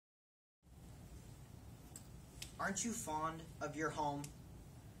Aren't you fond of your home?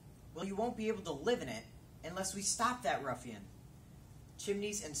 Well, you won't be able to live in it unless we stop that ruffian.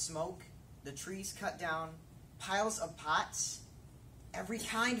 Chimneys and smoke, the trees cut down, piles of pots, every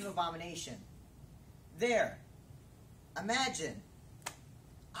kind of abomination. There, imagine,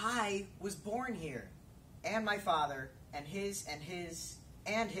 I was born here, and my father, and his, and his,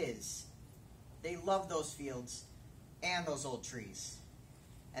 and his. They loved those fields and those old trees.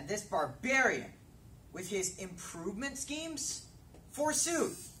 And this barbarian, with his improvement schemes,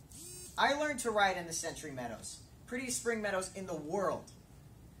 forsooth! I learned to ride in the Century Meadows, prettiest spring meadows in the world.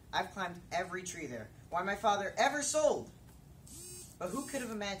 I've climbed every tree there. Why, my father ever sold. But who could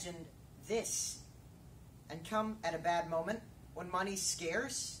have imagined this? And come at a bad moment, when money's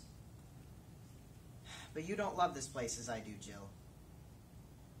scarce? But you don't love this place as I do, Jill.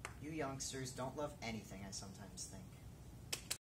 You youngsters don't love anything, I sometimes think.